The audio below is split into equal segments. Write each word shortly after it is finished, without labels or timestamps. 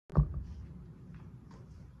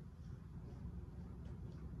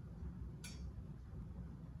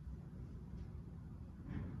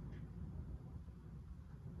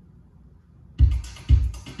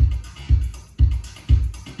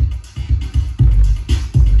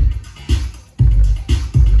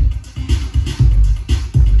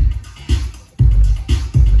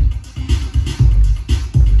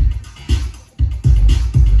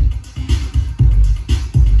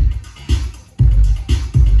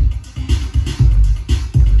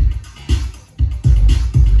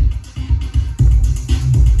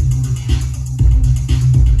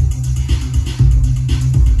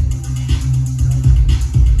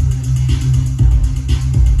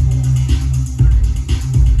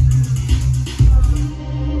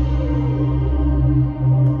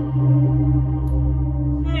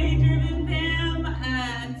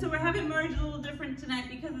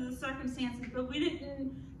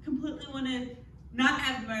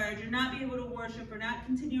emerge, or not be able to worship, or not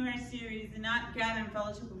continue our series, and not gather in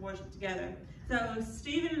fellowship and worship together. So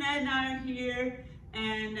Stephen and Ed and I are here,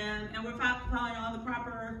 and we're following all the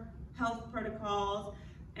proper health protocols,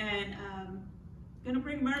 and going to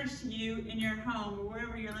bring merge to you in your home or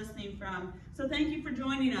wherever you're listening from. So thank you for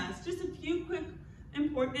joining us. Just a few quick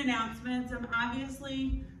important announcements.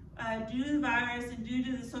 Obviously, due to the virus and due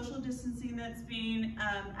to the social distancing that's being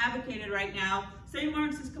advocated right now, St.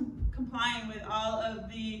 Mark's is complying with all of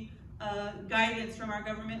the guidance from our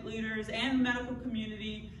government leaders and the medical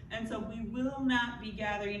community, and so we will not be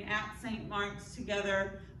gathering at St. Mark's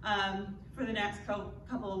together for the next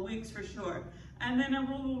couple of weeks for sure. And then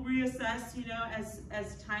we'll reassess,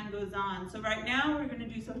 as time goes on. So right now we're going to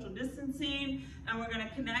do social distancing, and we're going to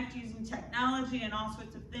connect using technology and all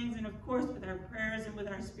sorts of things, and of course with our prayers and with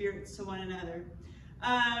our spirits to one another.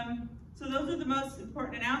 So those are the most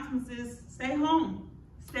important announcements: is stay home,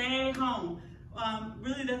 stay home.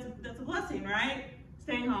 Really, that's a blessing, right?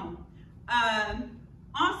 Stay home.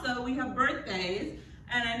 Also, we have birthdays,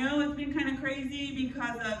 and I know it's been kind of crazy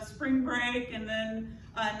because of spring break and then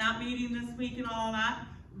not meeting this week and all that,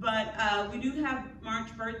 but we do have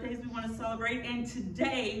March birthdays we want to celebrate, and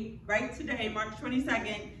today, right today, March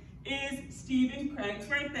 22nd, is Stephen Craig's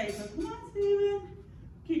birthday. So come on, Stephen,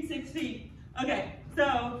 keep 6 feet. Okay,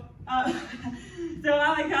 so on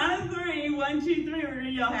the count of 3, 1, 2, 3, we're gonna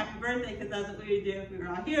yell happy birthday, because that's what we would do if we were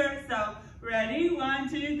all here. So ready, 1,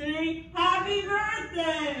 2, 3, happy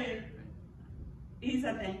birthday! He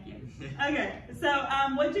said thank you. Okay, so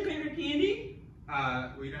what's your favorite candy?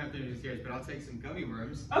 We don't have to do this here, but I'll take some gummy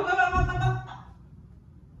worms. Oh.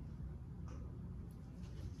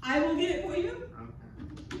 I will get it for you.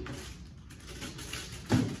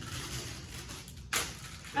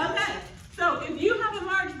 Okay, so if you have a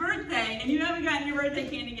March birthday and you haven't gotten your birthday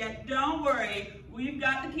candy yet, don't worry. We've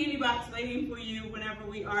got the candy box waiting for you whenever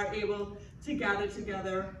we are able to gather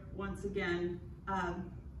together once again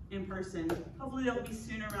in person. Hopefully that'll be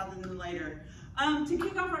sooner rather than later. To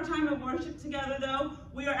kick off our time of worship together, though,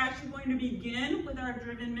 we are actually going to begin with our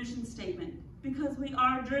driven mission statement, because we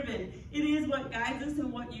are driven. It is what guides us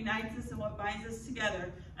and what unites us and what binds us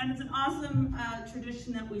together. And it's an awesome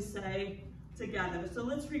tradition that we say together. So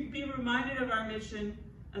let's be reminded of our mission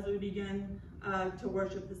as we begin to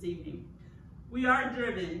worship this evening. We are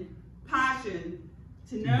driven, passion,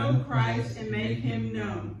 to know Christ and make him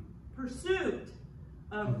known, pursuit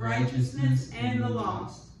of righteousness and the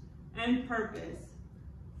lost, and purpose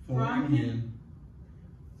from him,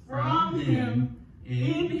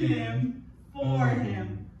 in him, for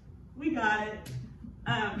him. We got it.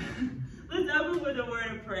 Let's open with a word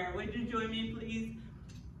of prayer. Would you join me, please?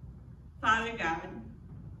 Father God,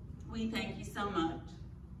 we thank you so much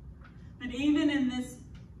that even in this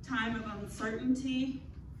time of uncertainty,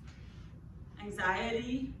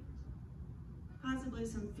 anxiety, possibly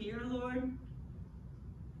some fear, Lord,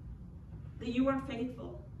 that you are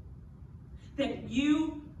faithful, that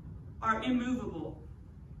you are immovable,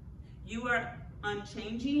 you are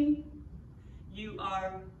unchanging, you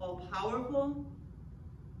are all-powerful,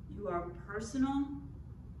 you are personal,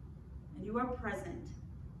 and you are present.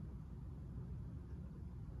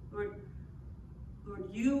 Lord,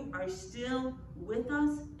 you are still with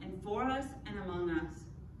us and for us and among us.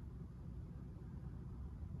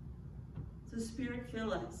 So Spirit,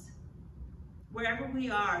 fill us. Wherever we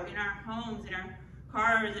are, in our homes, in our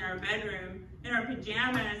cars, in our bedroom, in our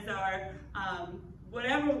pajamas, or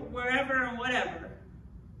whatever, wherever and whatever.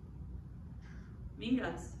 Meet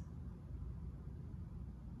us.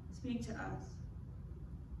 Speak to us.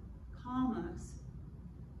 Calm us.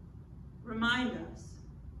 Remind us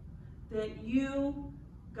that you,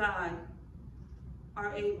 God,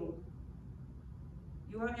 are able.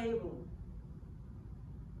 You are able.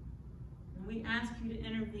 And we ask you to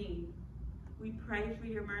intervene. We pray for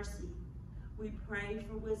your mercy. We pray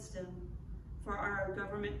for wisdom for our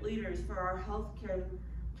government leaders, for our healthcare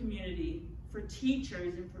community, for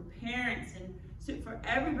teachers and for parents, and so for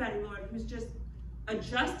everybody, Lord, who's just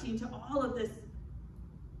adjusting to all of this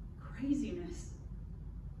craziness,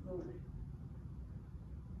 Lord.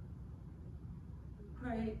 We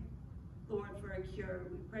pray, Lord, for a cure.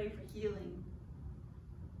 We pray for healing.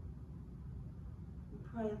 We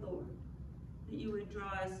pray, Lord, that you would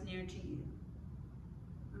draw us near to you.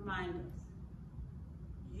 Remind us,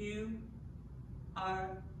 you are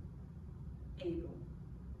able.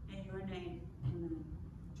 In your name, amen.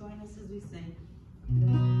 Join us as we sing.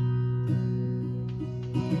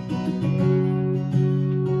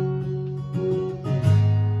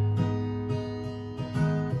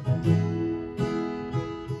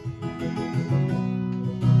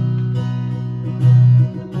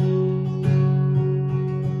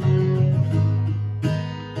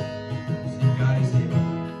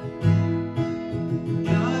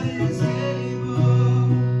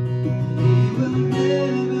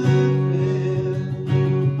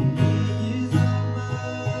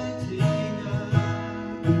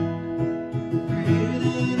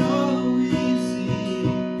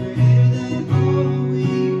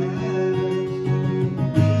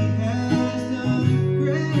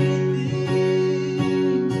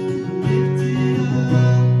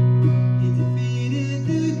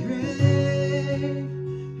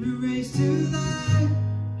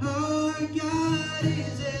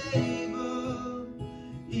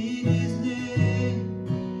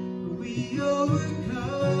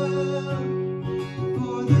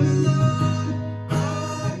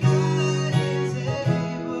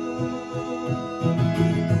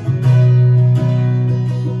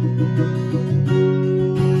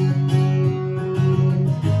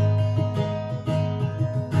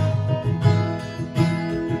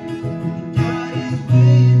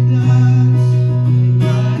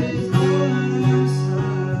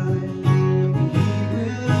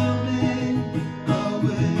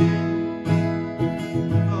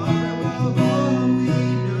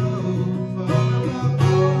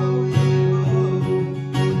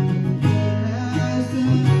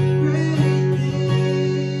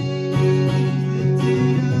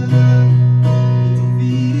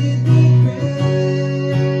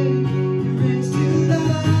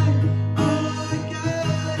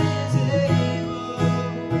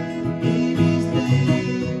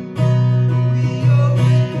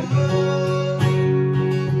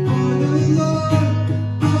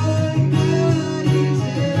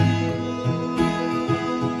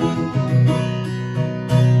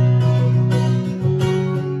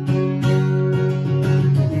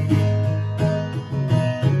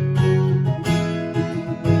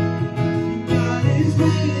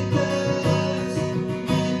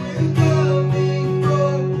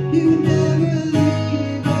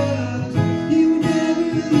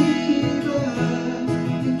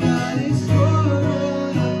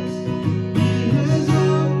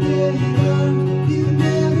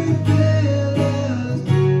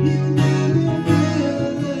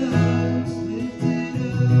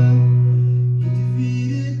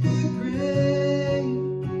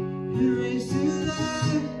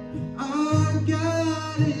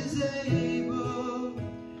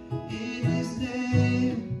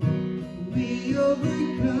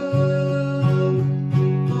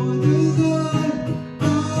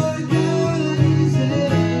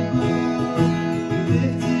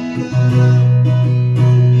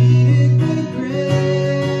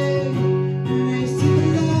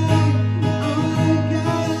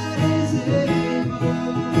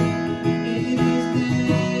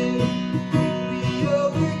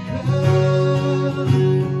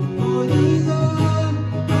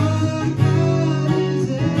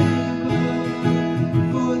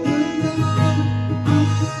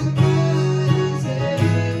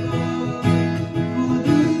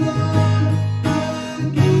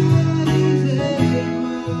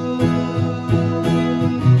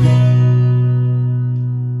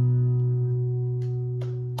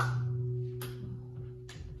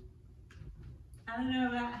 I don't know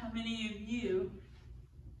about how many of you,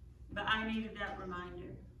 but I needed that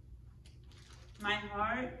reminder. My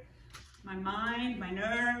heart, my mind, my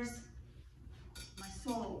nerves, my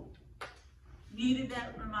soul needed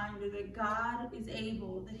that reminder that God is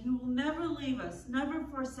able, that He will never leave us, never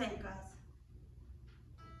forsake us.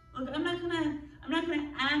 Look, I'm not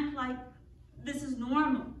gonna act like this is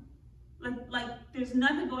normal. Like there's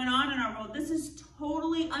nothing going on in our world. This is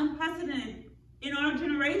totally unprecedented in our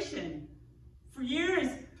generation. For years,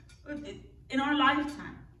 in our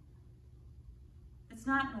lifetime. It's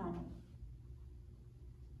not normal.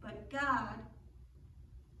 But God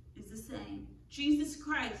is the same. Jesus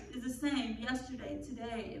Christ is the same yesterday,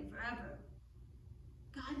 today, and forever.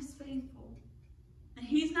 God is faithful. And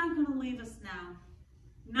He's not going to leave us now.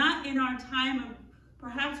 Not in our time of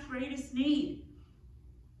perhaps greatest need.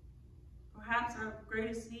 Perhaps our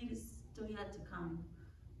greatest need is still yet to come.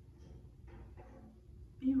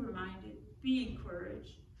 Be reminded, be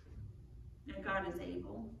encouraged that God is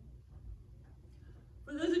able.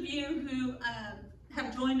 For those of you who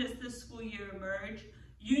have joined us this school year, Emerge,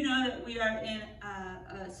 you know that we are in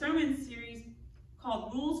a sermon series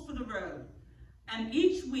called Rules for the Road. And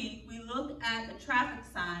each week we look at a traffic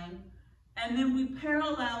sign and then we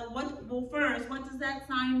parallel first, what does that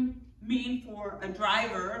sign mean for a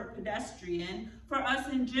driver or pedestrian, for us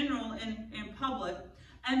in general in public,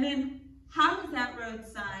 and then how does that road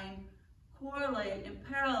sign correlate and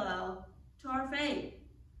parallel to our faith?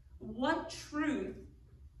 What truth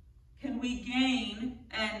can we gain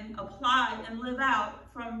and apply and live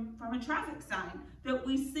out from a traffic sign that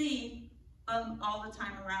we see all the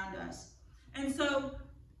time around us? And so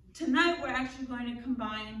tonight we're actually going to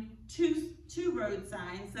combine two road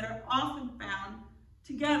signs that are often found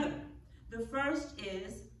together. The first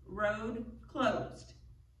is road closed.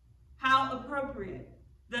 How appropriate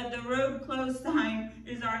that the road closed sign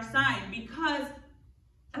is our sign, because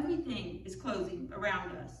everything is closing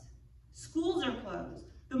around us. Schools are closed.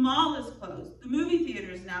 The mall is closed. The movie theater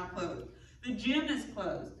is now closed. The gym is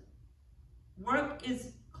closed. Work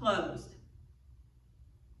is closed.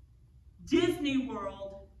 Disney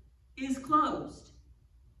World is closed.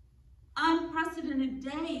 Unprecedented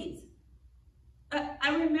days. I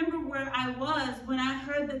I remember where I was when I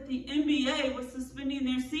heard that the NBA was suspending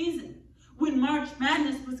their season. When March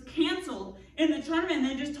Madness was canceled in the tournament,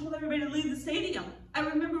 they just told everybody to leave the stadium. I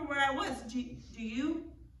remember where I was. Do you?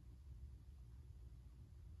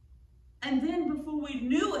 And then before we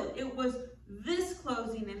knew it, it was this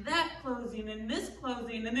closing and that closing and this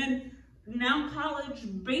closing. And then now college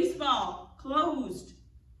baseball closed.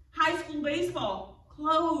 High school baseball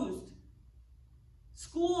closed.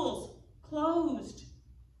 Schools closed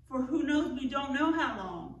for who knows, we don't know how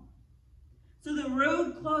long. So the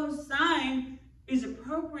road closed sign is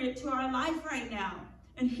appropriate to our life right now.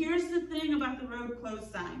 And here's the thing about the road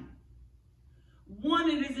closed sign. One,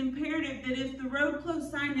 it is imperative that if the road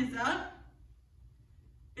closed sign is up,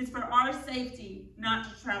 it's for our safety not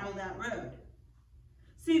to travel that road.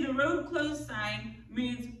 See, the road closed sign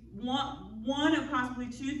means one of possibly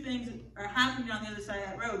two things are happening on the other side of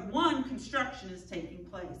that road. One, construction is taking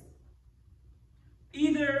place.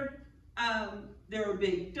 Either there are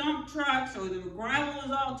big dump trucks, or the gravel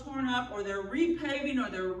is all torn up, or they're repaving, or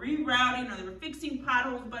they're rerouting, or they're fixing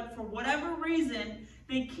potholes, but for whatever reason,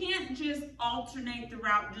 they can't just alternate the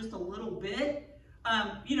route just a little bit.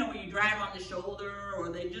 You know, when you drive on the shoulder, or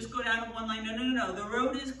they just go down to one lane. No. The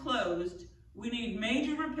road is closed. We need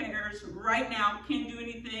major repairs right now. Can't do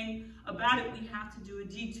anything about it. We have to do a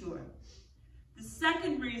detour. The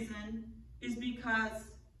second reason is because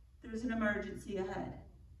there's an emergency ahead.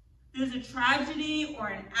 There's a tragedy or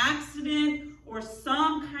an accident or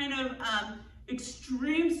some kind of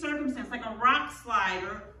extreme circumstance, like a rock slide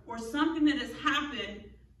or something that has happened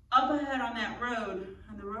up ahead on that road,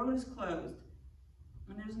 and the road is closed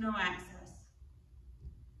and there's no access.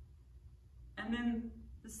 And then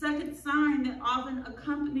the second sign that often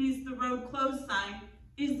accompanies the road closed sign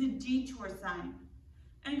is the detour sign.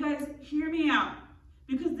 And guys, hear me out,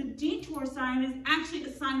 because the detour sign is actually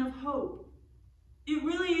a sign of hope. It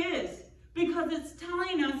really is, because it's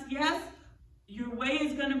telling us, yes, your way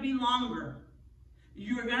is going to be longer.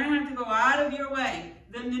 You're going to have to go out of your way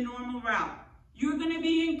than the normal route. You're going to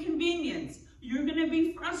be inconvenienced. You're going to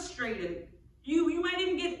be frustrated. You might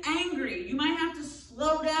even get angry. You might have to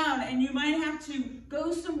slow down, and you might have to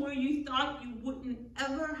go somewhere you thought you wouldn't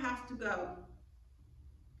ever have to go.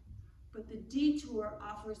 But the detour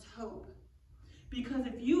offers hope, because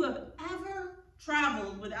if you have ever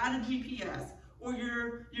traveled without a GPS, or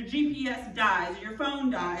your GPS dies, or your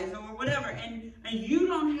phone dies, or whatever, and you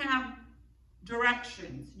don't have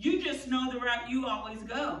directions, you just know the route you always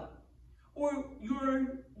go. Or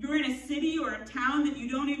you're in a city or a town that you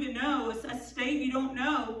don't even know, a state you don't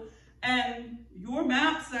know, and your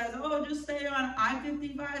map says, oh, just stay on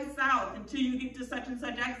I-55 South until you get to such and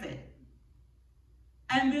such exit.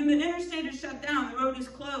 And then the interstate is shut down, the road is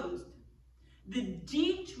closed. The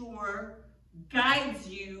detour guides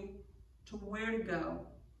you to where to go.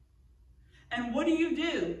 And what do? You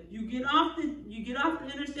get off the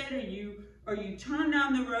interstate, or you turn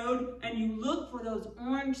down the road and you look for those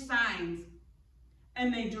orange signs,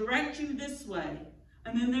 and they direct you this way.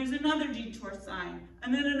 And then there's another detour sign,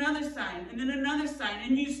 and then another sign, and then another sign,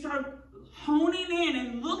 and you start honing in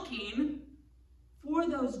and looking for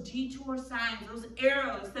those detour signs, those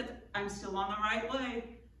arrows that I'm still on the right way.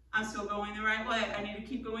 I'm still going the right way. I need to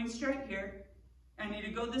keep going straight here. I need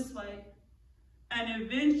to go this way. And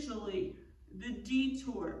eventually, the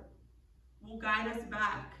detour will guide us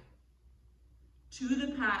back to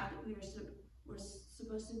the path that we're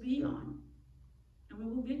supposed to be on. And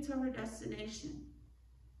we will get to our destination.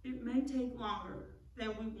 It may take longer than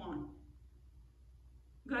we want.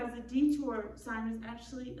 Guys, the detour sign is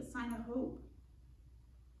actually a sign of hope.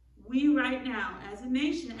 We right now, as a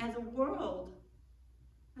nation, as a world,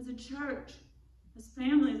 as a church, as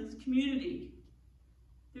families, as a community,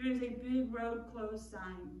 there is a big road closed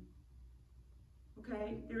sign.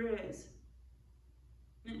 Okay? There is.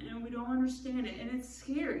 And we don't understand it. And it's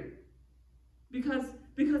scary. Because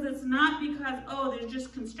it's not because, oh, there's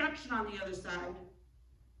just construction on the other side.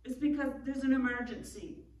 It's because there's an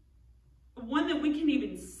emergency. One that we can't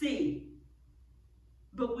even see.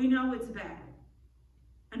 But we know it's bad.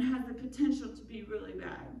 And has the potential to be really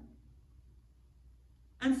bad.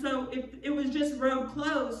 And so if it was just road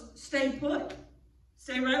closed, stay put.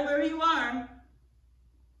 Stay right where you are.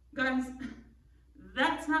 Guys,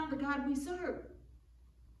 that's not the God we serve.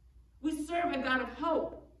 We serve a God of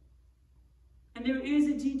hope. And there is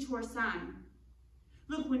a detour sign.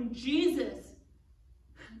 Look, when Jesus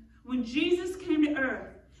came to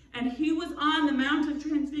earth and he was on the Mount of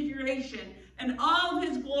Transfiguration and all of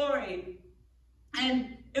his glory,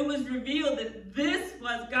 and it was revealed that this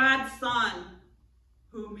was God's Son,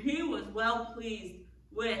 whom he was well pleased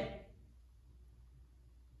with.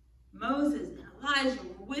 Moses and Elijah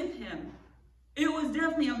were with him. It was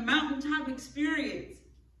definitely a mountaintop experience.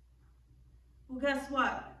 Well, guess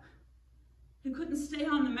what? He couldn't stay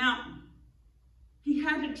on the mountain. He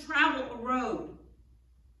had to travel a road,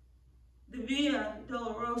 the Via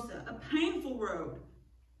Dolorosa, a painful road.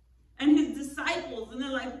 And his disciples, and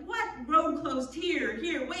they're like, what? Road closed here,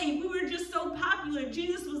 wait, we were just so popular.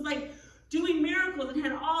 Jesus was like doing miracles and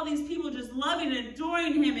had all these people just loving and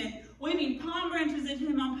adoring him and waving palm branches at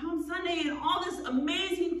him on Palm Sunday, and all this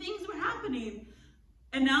amazing things were happening.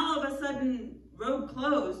 And now all of a sudden, road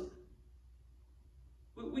closed.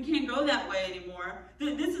 We can't go that way anymore.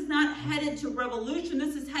 This is not headed to revolution.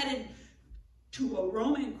 This is headed to a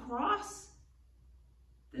Roman cross.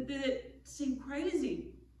 That seemed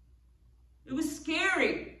crazy. It was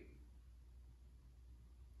scary.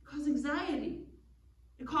 It caused anxiety.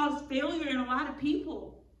 It caused failure in a lot of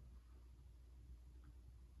people.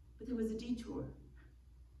 But there was a detour.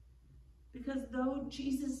 Because though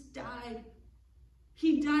Jesus died,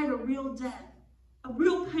 he died a real death, a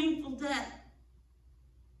real painful death.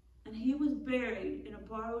 And he was buried in a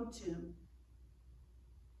borrowed tomb.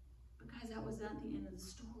 But guys, that was not the end of the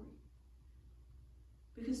story.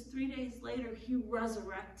 Because 3 days later, he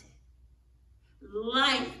resurrected.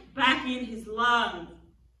 Life back in his lungs.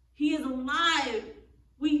 He is alive.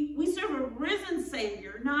 We serve a risen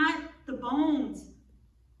Savior, not the bones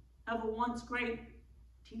of a once great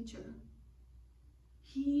teacher.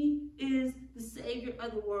 He is the Savior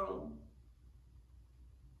of the world.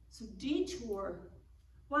 So detour,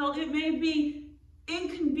 while it may be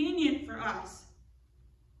inconvenient for us,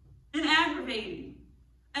 and aggravating,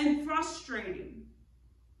 and frustrating,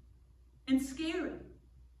 and scary,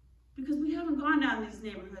 because we haven't gone down these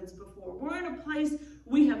neighborhoods before. We're in a place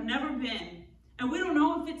we have never been, and we don't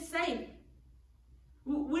know if it's safe.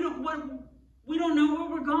 We don't know where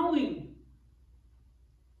we're going.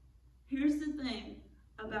 Here's the thing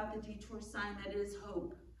about the detour sign that is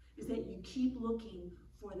hope, is that you keep looking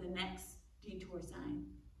for the next detour sign,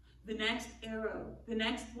 the next arrow, the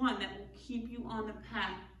next one that will keep you on the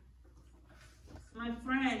path. My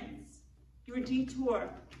friends, your detour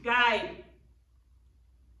guide.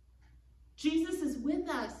 Jesus is with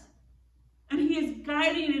us, and he is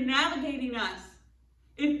guiding and navigating us.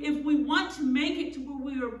 If we want to make it to where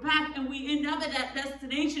we are back and we end up at that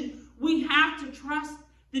destination, we have to trust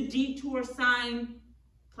the detour sign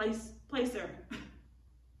placer.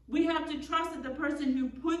 We have to trust that the person who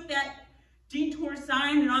put that detour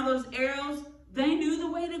sign and all those arrows, they knew the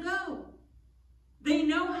way to go. They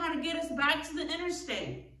know how to get us back to the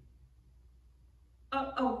interstate,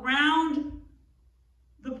 around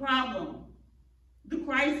the problem, the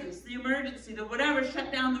crisis, the emergency, the whatever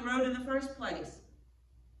shut down the road in the first place.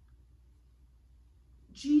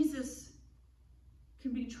 Jesus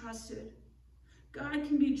can be trusted. God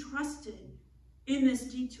can be trusted in this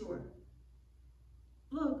detour.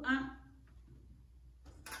 Look,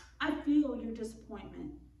 I feel your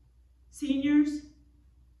disappointment. Seniors,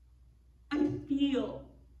 I feel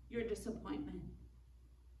your disappointment.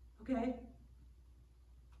 Okay?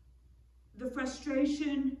 The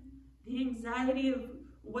frustration, the anxiety of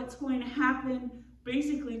what's going to happen,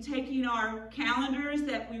 basically taking our calendars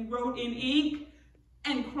that we wrote in ink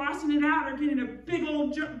and crossing it out or getting a big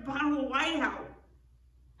old bottle of whiteout.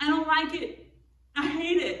 I don't like it. I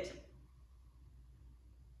hate it.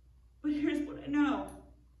 But here's what I know.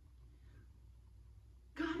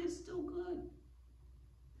 God is still good.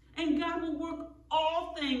 And God will work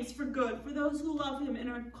all things for good for those who love him and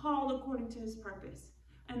are called according to his purpose.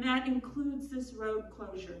 And that includes this road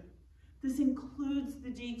closure. This includes the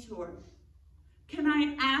detour. Can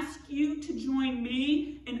I ask you to join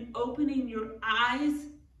me in opening your eyes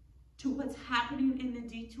to what's happening in the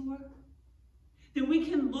detour? That we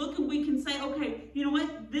can look and we can say, okay, you know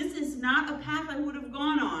what? This is not a path I would have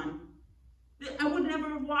gone on. I would never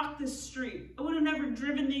have walked this street. I would have never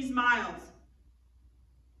driven these miles.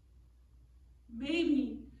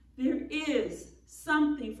 Maybe there is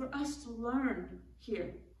something for us to learn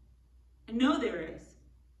here. I know there is.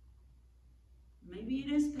 Maybe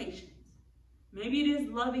it is patience. Maybe it is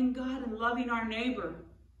loving God and loving our neighbor.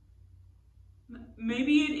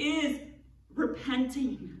 Maybe it is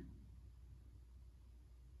repenting.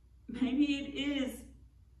 Maybe it is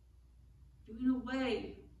doing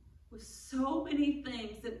away with so many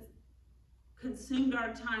things that consumed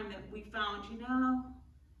our time that we found,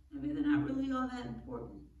 maybe they're not really all that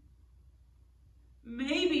important.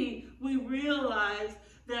 Maybe we realize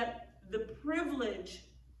that the privilege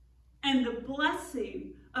and the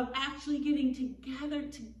blessing of actually getting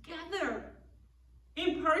together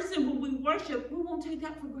in person when we worship, we won't take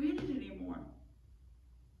that for granted anymore.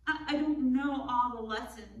 I don't know all the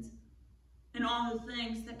lessons and and all the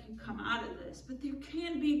things that can come out of this, but there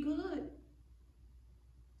can be good.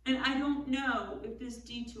 And I don't know if this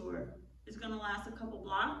detour is going to last a couple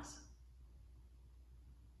blocks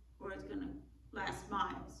or it's going to last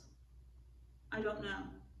miles. I don't know.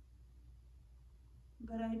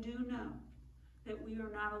 But I do know that we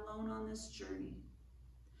are not alone on this journey.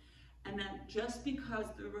 And that just because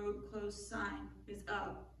the road closed sign is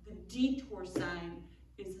up, the detour sign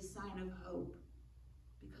is a sign of hope.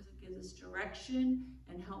 Because it gives us direction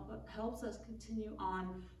and helps us continue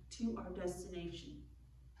on to our destination.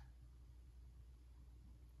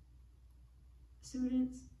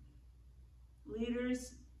 Students,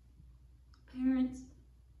 leaders, parents,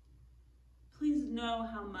 please know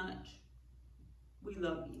how much we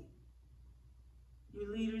love you.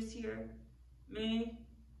 Your leaders here, me,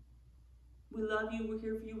 we love you, we're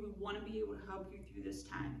here for you, we want to be able to help you through this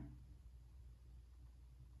time.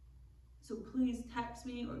 So please text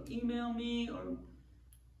me or email me or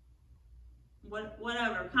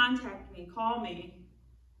whatever, contact me, call me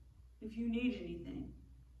if you need anything.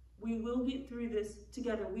 We will get through this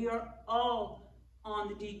together. We are all on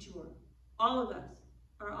the detour. All of us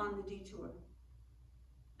are on the detour.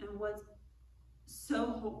 And what's so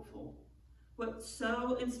hopeful, what's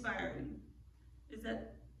so inspiring is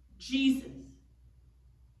that Jesus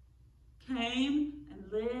came and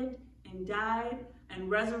lived and died and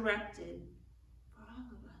resurrected for all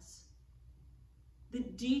of us. The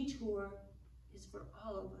detour is for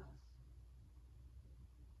all of us.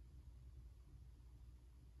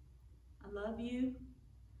 I love you,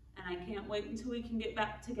 and I can't wait until we can get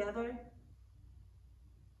back together.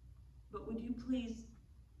 But would you please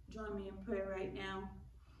join me in prayer right now?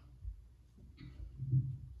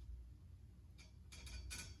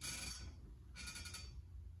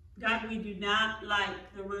 God, we do not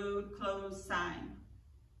like the road closed sign.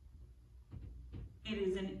 It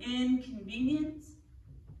is an inconvenience.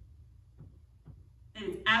 It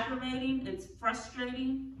is aggravating. It's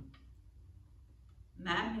frustrating.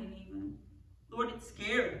 Maddening even. Lord, it's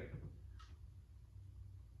scary.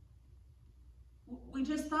 We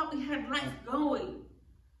just thought we had life going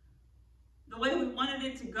the way we wanted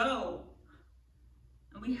it to go.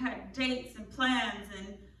 And we had dates and plans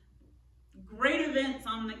and great events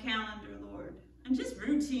on the calendar, Lord, and just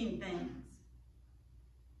routine things.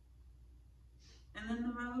 And then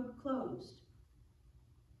the road closed.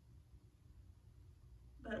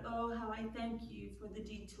 But oh, how I thank you for the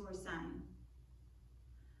detour sign.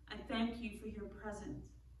 I thank you for your presence.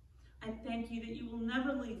 I thank you that you will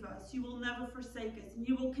never leave us, you will never forsake us, and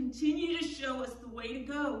you will continue to show us the way to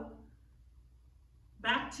go.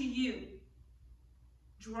 Back to you.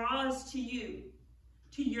 Draw us to you,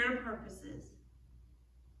 to your purposes.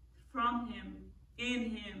 From him, in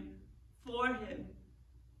him, for him.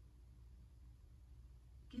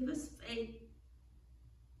 Give us faith.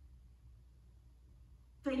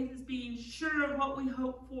 Faith is being sure of what we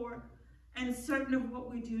hope for and certain of what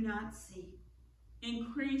we do not see.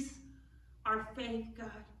 Increase our faith,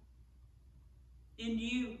 God, in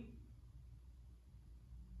you.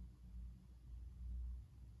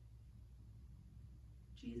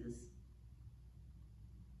 Jesus,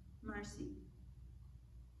 mercy.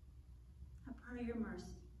 I pray your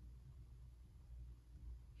mercy.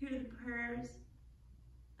 Hear the prayers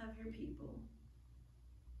of your people.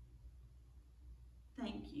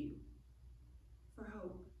 Thank you for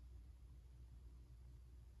hope.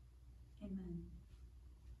 Amen.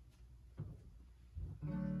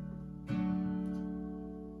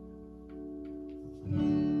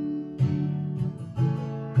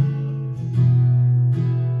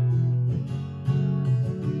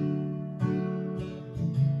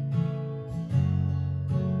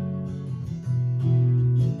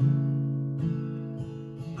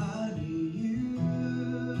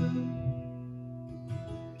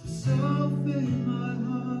 Soften my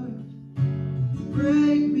heart,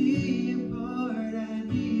 break me apart. I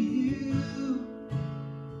need you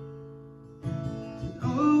to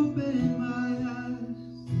open my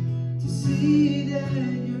eyes to see that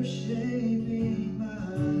you're shaping my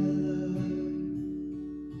life.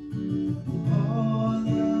 All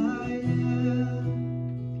I am,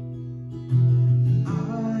 I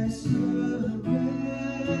surrender.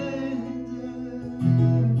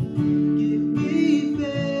 Give me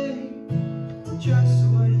faith. Just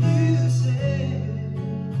what you said,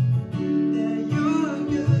 that you're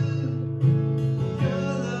good, your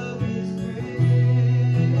love is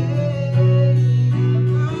great. I'm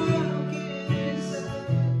broken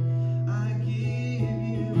inside, I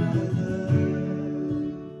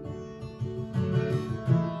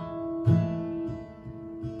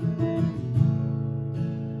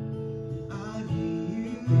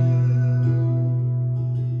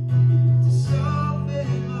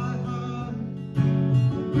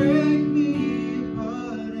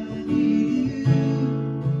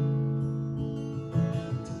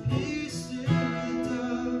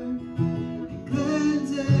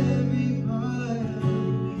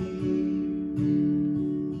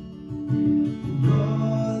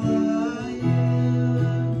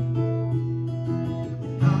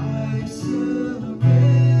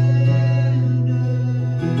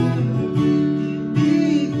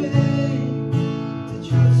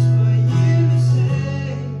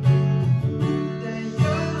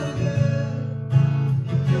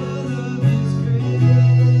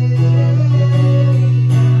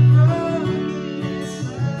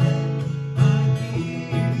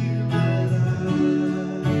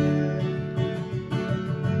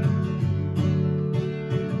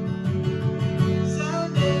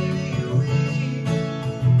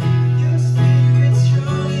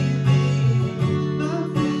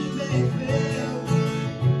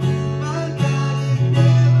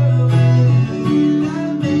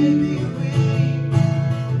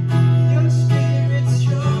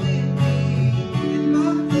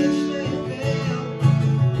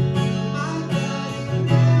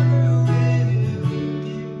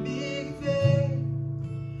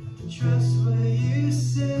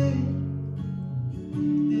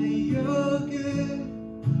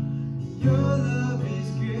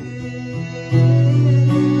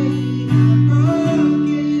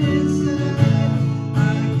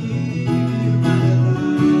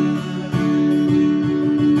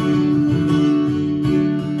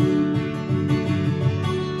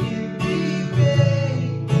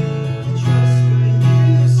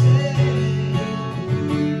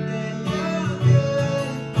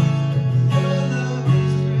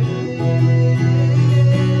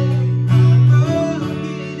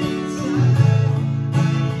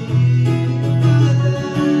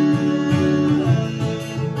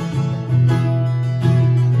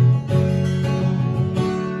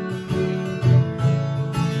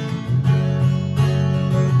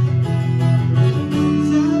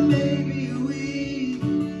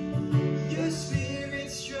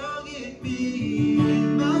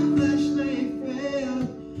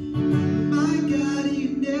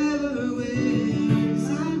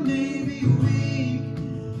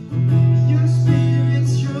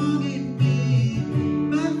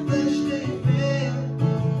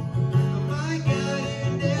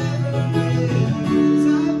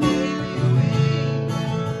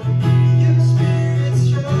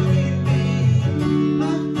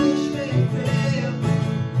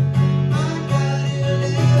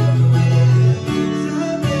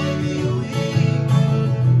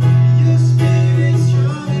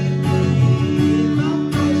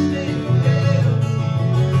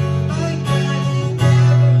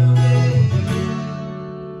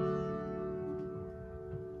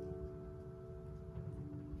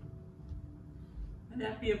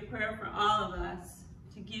that be a prayer for all of us,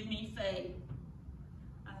 to give me faith.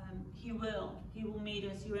 He will. He will meet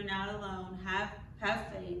us. You are not alone. Have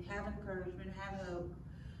faith, have encouragement, have hope.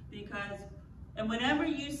 And whenever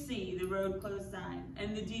you see the road closed sign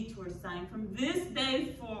and the detour sign from this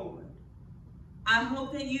day forward, I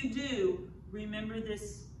hope that you do remember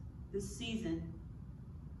this season.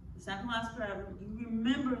 It's not going to last forever. You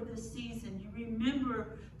remember this season. You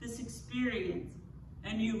remember this experience.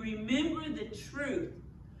 And you remember the truth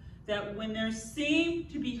that when there seemed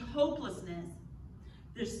to be hopelessness,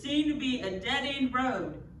 there seemed to be a dead-end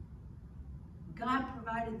road, God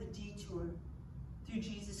provided the detour through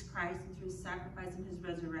Jesus Christ and through his sacrifice and his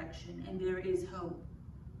resurrection, and there is hope.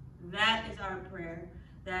 That is our prayer.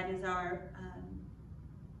 That is our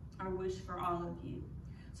wish for all of you.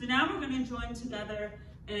 So now we're going to join together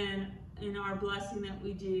in our blessing that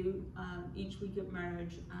we do each week at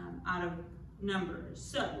Merge out of Numbers.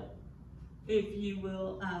 So if you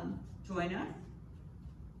will join us.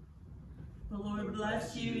 The Lord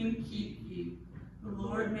bless you and keep you. The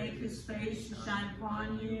Lord make his face to shine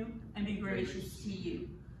upon you and be gracious to you.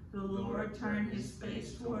 The Lord turn his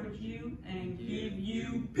face toward you and give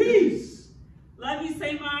you peace. Love you,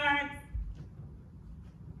 St. Mark.